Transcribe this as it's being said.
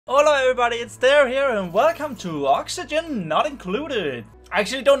Hello everybody, itsDair here and welcome to Oxygen Not Included. I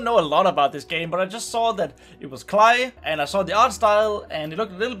actually don't know a lot about this game, but I just saw that it was Clay and I saw the art style and it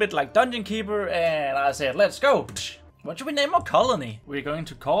looked a little bit like Dungeon Keeper and I said, let's go. What should we name our colony? We're going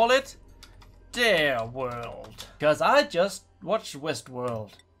to call it Dare World. Because I just watched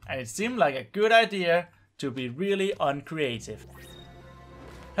Westworld and it seemed like a good idea to be really uncreative.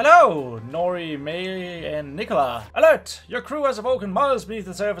 Hello, Nori, May, and Nicola. Alert! Your crew has awoken miles beneath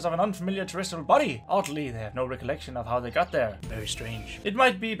the surface of an unfamiliar terrestrial body. Oddly, they have no recollection of how they got there. Very strange. It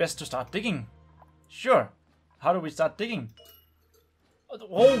might be best to start digging. Sure. How do we start digging?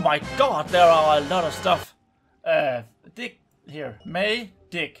 Oh my god, there are a lot of stuff. Dig here. May,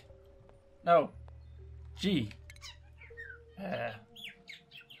 dig. No. G.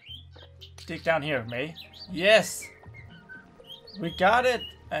 Dig down here, May. Yes! We got it!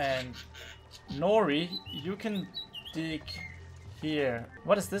 And Nori, you can dig here.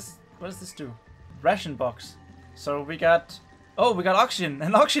 What is this? What does this do? Ration box. So we got... Oh, we got oxygen!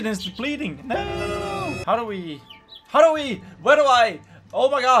 And oxygen is depleting! No! How do we... Where do I... Oh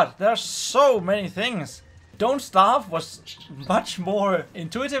my god, there are so many things! Don't Starve was much more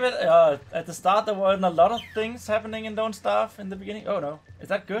intuitive at the start. There weren't a lot of things happening in Don't Starve in the beginning. Oh no, is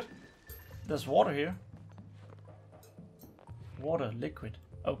that good? There's water here. Water, liquid.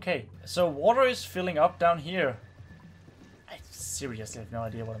 Okay, so water is filling up down here. I seriously have no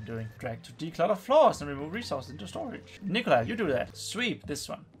idea what I'm doing. Drag to declutter floors and remove resources into storage. Nicola, you do that. Sweep this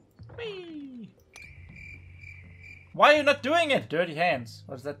one. Whee! Why are you not doing it? Dirty hands.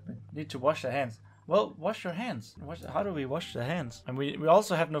 What does that mean? Need to wash their hands. Well, wash your hands. How do we wash the hands? And we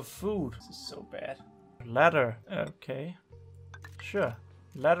also have no food. This is so bad. Ladder. Okay. Sure.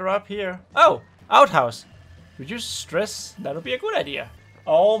 Ladder up here. Oh! Outhouse. Reduce stress. That would be a good idea.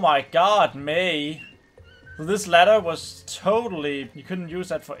 Oh my god, May. So this ladder was totally... You couldn't use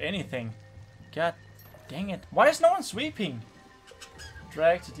that for anything. God dang it. Why is no one sweeping?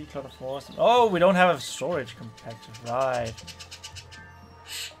 Drag to declutter floors. Oh, we don't have a storage compactor. Right.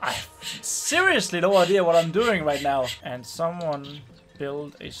 I have seriously no idea what I'm doing right now. And someone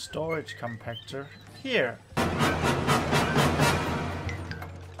build a storage compactor here.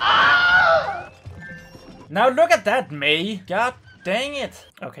 Now look at that, May. God dang it.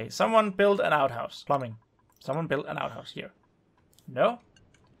 Okay, someone build an outhouse. Plumbing. Someone build an outhouse here. No?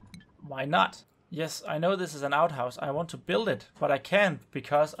 Why not? Yes, I know this is an outhouse. I want to build it, but I can't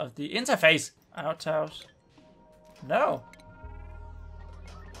because of the interface. Outhouse. No.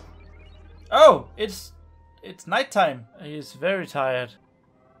 Oh, it's nighttime. He's very tired.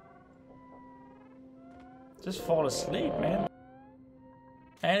 Just fall asleep, man.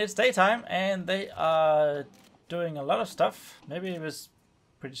 And it's daytime, and they are doing a lot of stuff. Maybe it was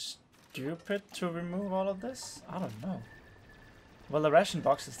pretty stupid to remove all of this. I don't know. Well, the ration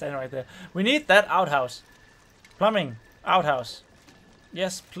box is standing right there. We need that outhouse. Plumbing. Outhouse.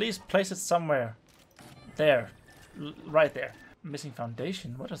 Yes, please place it somewhere. There. Right there. Missing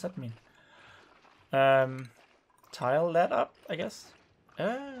foundation. What does that mean? Tile that up, I guess.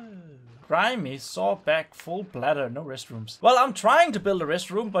 Oh. Grimy, saw back, full bladder, no restrooms. Well, I'm trying to build a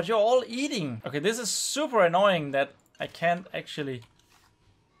restroom, but you're all eating. Okay, this is super annoying that I can't actually...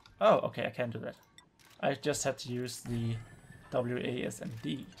 Oh, okay, I can't do that. I just have to use the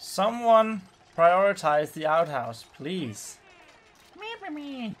WASD. Someone prioritize the outhouse, please.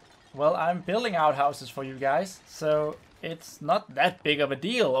 Well, I'm building outhouses for you guys, so it's not that big of a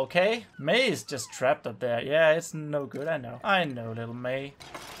deal, okay? May is just trapped up there. Yeah, it's no good, I know. I know, little May.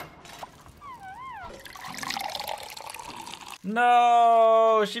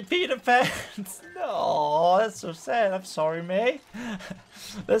 No, she peed her pants. No, that's so sad. I'm sorry, May.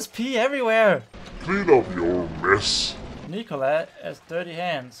 There's pee everywhere. Clean up your mess. Nicola has dirty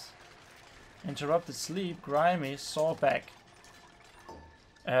hands. Interrupted sleep. Grimy, sore back.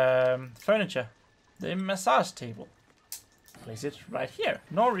 Furniture. The massage table. Place it right here.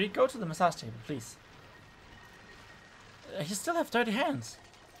 Nori, go to the massage table, please. You still have dirty hands.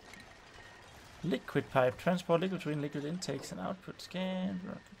 Liquid pipe. Transport liquid between liquid intakes and output. Scan.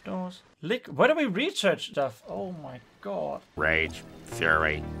 Doors. Where do we research stuff? Oh my god. Rage,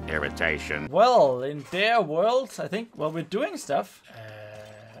 fury, irritation. Well, in their world, I think, well, we're doing stuff.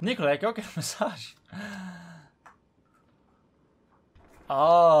 Nicola, go get a massage.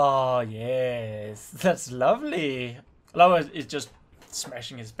 Oh, yes. That's lovely. Lower is just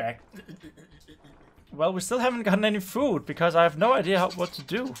smashing his back. Well, we still haven't gotten any food because I have no idea what to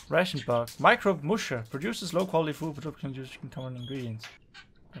do. Ration box. Microbe musher. Produces low quality food but can use common ingredients.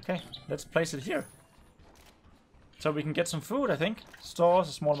 Okay, let's place it here. So we can get some food, I think. Stores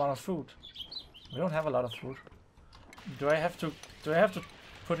a small amount of food. We don't have a lot of food. Do I have to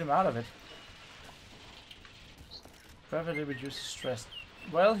put him out of it. Rapidly reduces stress.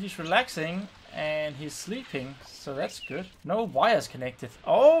 Well, he's relaxing and he's sleeping, so that's good. No wires connected.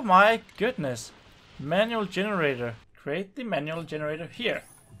 Oh my goodness. Manual generator. Create the manual generator here.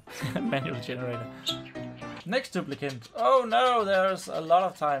 Manual generator. Next duplicate. Oh no, there's a lot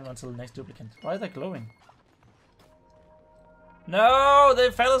of time until the next duplicate. Why are they glowing? No, they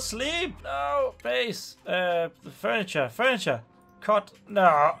fell asleep. No, base. The furniture. Cut.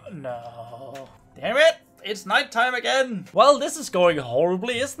 No. Damn it. It's nighttime again. Well, this is going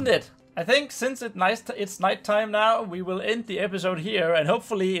horribly, isn't it? I think since it's nighttime now, we will end the episode here, and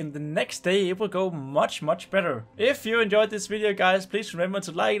hopefully in the next day it will go much better. If you enjoyed this video, guys, please remember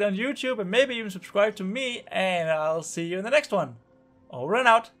to like it on YouTube and maybe even subscribe to me, and I'll see you in the next one. Over and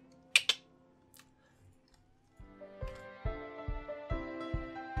out.